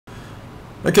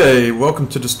Okay, welcome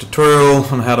to this tutorial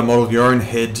on how to model your own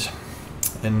head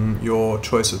in your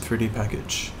choice of 3D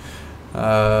package.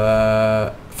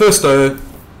 First though,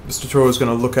 this tutorial is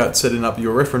going to look at setting up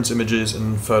your reference images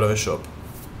in Photoshop.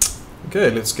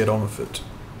 Okay, let's get on with it.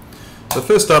 So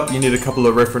first up, you need a couple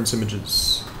of reference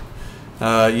images.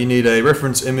 You need a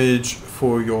reference image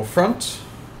for your front,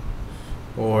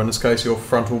 or in this case your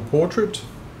frontal portrait,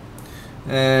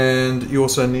 and you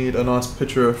also need a nice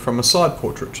picture from a side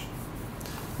portrait.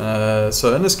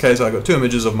 So in this case I got two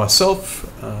images of myself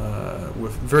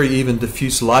with very even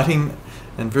diffuse lighting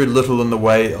and very little in the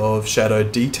way of shadow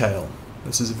detail.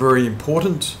 This is very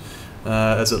important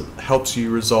as it helps you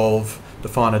resolve the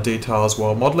finer details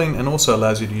while modeling, and also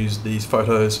allows you to use these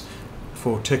photos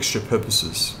for texture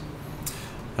purposes.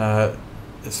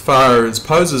 As far as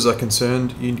poses are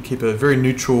concerned, you keep a very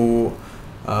neutral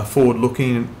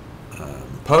forward-looking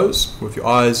pose with your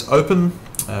eyes open,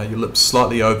 your lips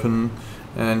slightly open,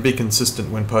 and be consistent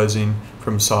when posing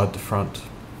from side to front.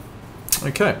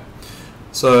 Okay,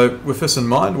 so with this in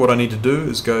mind, what I need to do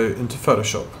is go into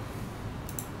Photoshop.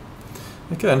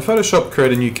 Okay, in Photoshop,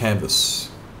 create a new canvas.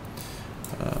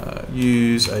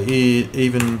 Use a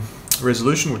even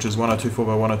resolution, which is 1024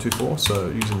 by 1024, so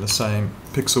using the same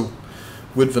pixel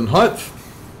width and height.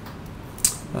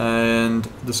 And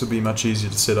this will be much easier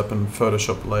to set up in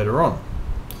Photoshop later on.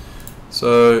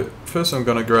 So first I'm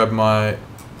going to grab my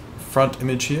front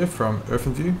image here from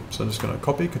OpenView, so I'm just going to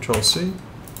copy, Control C,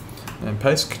 and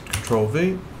paste, Control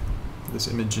V, this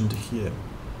image into here.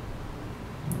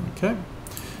 Okay,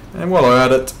 and while I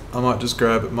add it, I might just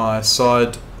grab my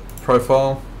side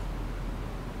profile,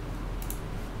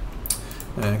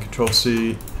 and Control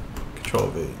C, Control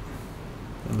V,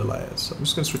 and the layers. So I'm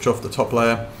just going to switch off the top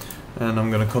layer, and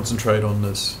I'm going to concentrate on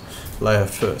this layer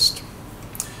first.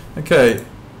 Okay,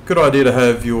 good idea to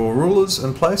have your rulers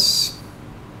in place.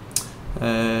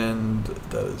 And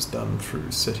that is done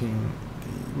through setting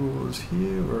the rulers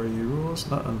here. Where are your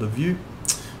rulers? Not under view.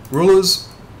 Rulers,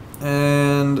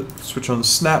 and switch on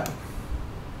snap.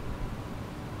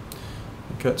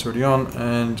 Okay, it's already on,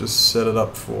 and just set it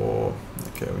up for,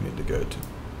 okay, we need to go to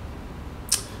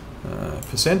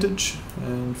percentage,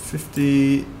 and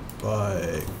 50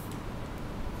 by,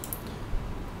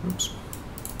 oops,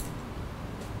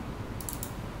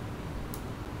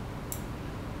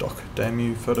 doc, damn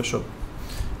you, Photoshop,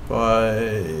 by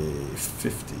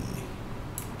 50.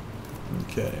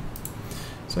 Okay,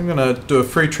 so I'm going to do a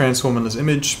free transform in this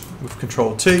image with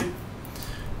Control T,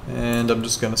 and I'm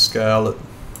just going to scale it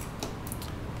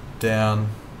down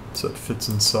so it fits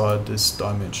inside this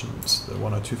dimensions, the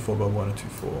 1024 by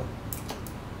 1024.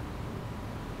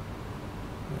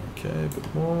 Okay, a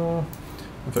bit more.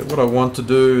 In fact, what I want to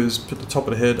do is put the top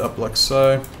of the head up like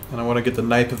so, and I want to get the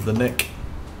nape of the neck,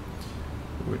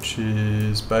 which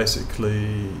is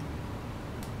basically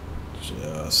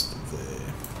just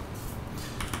there.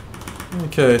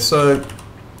 Okay, so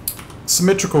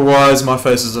symmetrical wise, my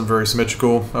face isn't very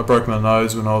symmetrical. I broke my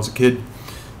nose when I was a kid,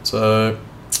 so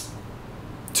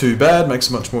too bad, makes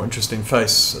a much more interesting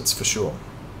face, that's for sure.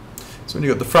 So when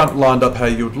you've got the front lined up how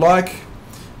you would like,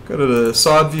 go to the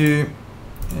side view,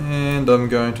 and I'm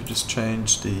going to just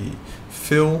change the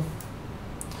fill,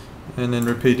 and then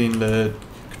repeating the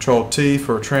Control T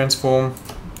for a transform.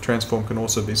 Transform can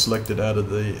also be selected out of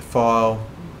the file,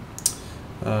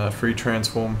 free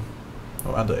transform,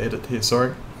 or under edit here,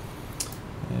 sorry.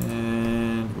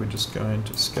 And we're just going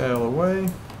to scale away,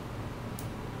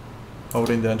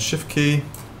 holding down Shift key.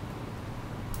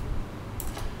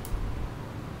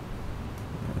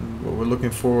 And what we're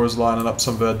looking for is lining up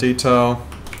some of our detail,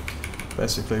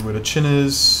 basically where the chin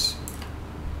is.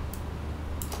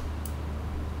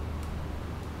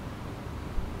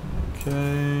 Okay,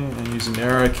 and using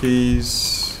arrow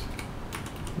keys,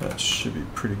 that should be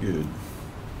pretty good.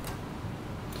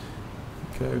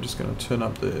 Okay, we're just going to turn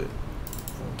up the,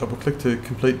 double click to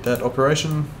complete that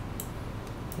operation.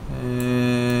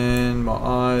 And my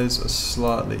eyes are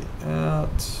slightly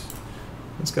out.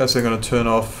 This guy's going to turn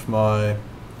off my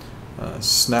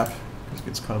snap, because it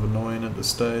gets kind of annoying at this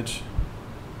stage.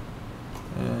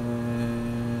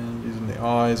 And using the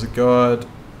eye as a guide,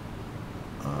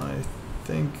 I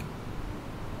think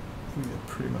we're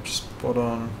pretty much spot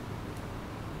on.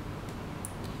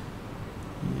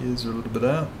 Ears are a little bit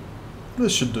out.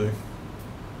 This should do.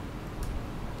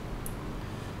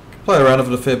 Play around with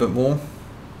it a fair bit more,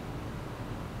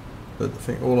 but I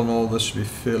think all in all this should be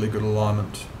fairly good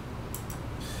alignment.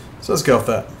 So let's go with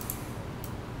that.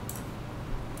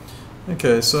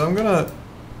 Okay, so I'm gonna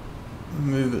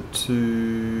move it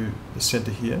to the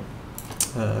center here,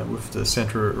 with the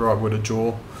center right where the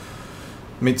jaw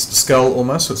meets the skull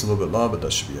almost, so it's a little bit lower, but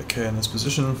that should be okay in this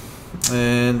position.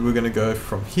 And we're going to go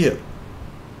from here.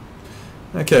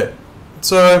 Okay,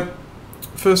 so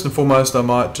first and foremost I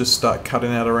might just start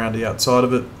cutting out around the outside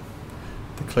of it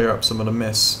to clear up some of the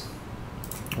mess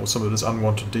or some of this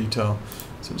unwanted detail.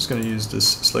 So I'm just going to use this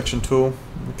selection tool.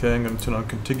 Okay, I'm going to turn on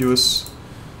contiguous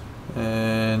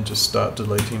and just start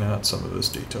deleting out some of this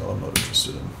detail I'm not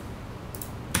interested in.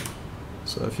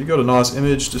 So if you've got a nice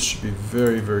image, this should be a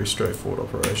very, very straightforward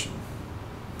operation.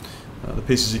 The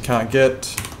pieces you can't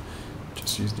get,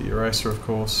 just use the eraser, of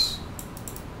course.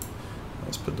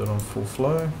 Let's put that on full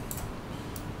flow.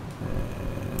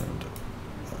 And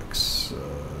like so.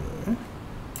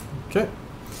 Okay.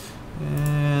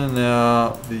 And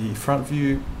now the front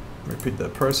view, repeat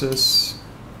that process.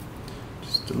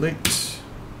 Just delete.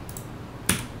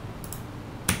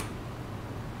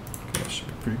 Okay, that should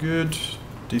be pretty good.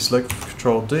 Deselect,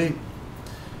 Control D,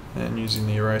 and using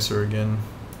the eraser again,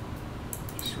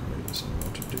 just remove this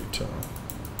unwanted detail.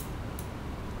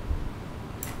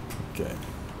 Okay,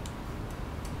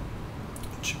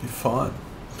 it should be fine.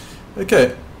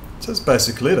 Okay, so that's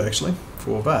basically it actually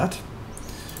for that.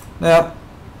 Now,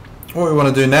 what we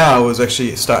want to do now is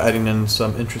actually start adding in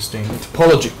some interesting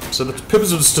topology. So the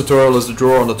purpose of this tutorial is to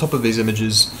draw on the top of these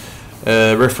images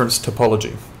reference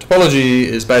topology. Topology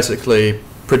is basically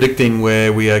predicting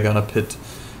where we are going to put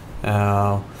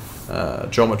our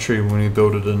geometry when we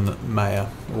build it in Maya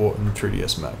or in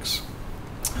 3ds Max.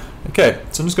 Okay,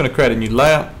 so I'm just going to create a new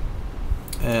layer,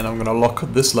 and I'm going to lock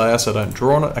this layer so I don't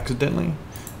draw on it accidentally,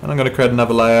 and I'm going to create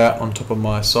another layer on top of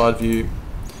my side view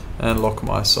and lock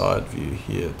my side view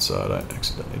here so I don't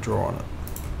accidentally draw on it.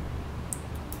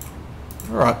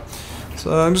 Alright,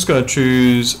 so I'm just going to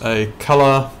choose a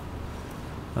color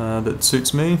that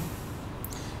suits me.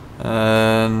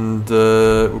 And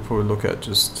we'll probably look at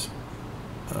just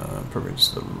probably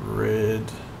just a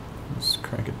red. Let's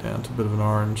crank it down to a bit of an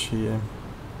orange here.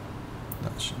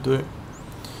 That should do.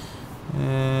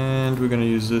 And we're going to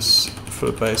use this for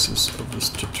the basis of this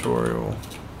tutorial.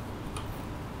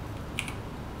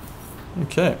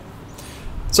 Okay,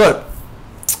 so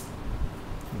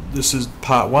this is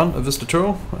part 1 of this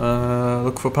tutorial.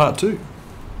 Look for part 2.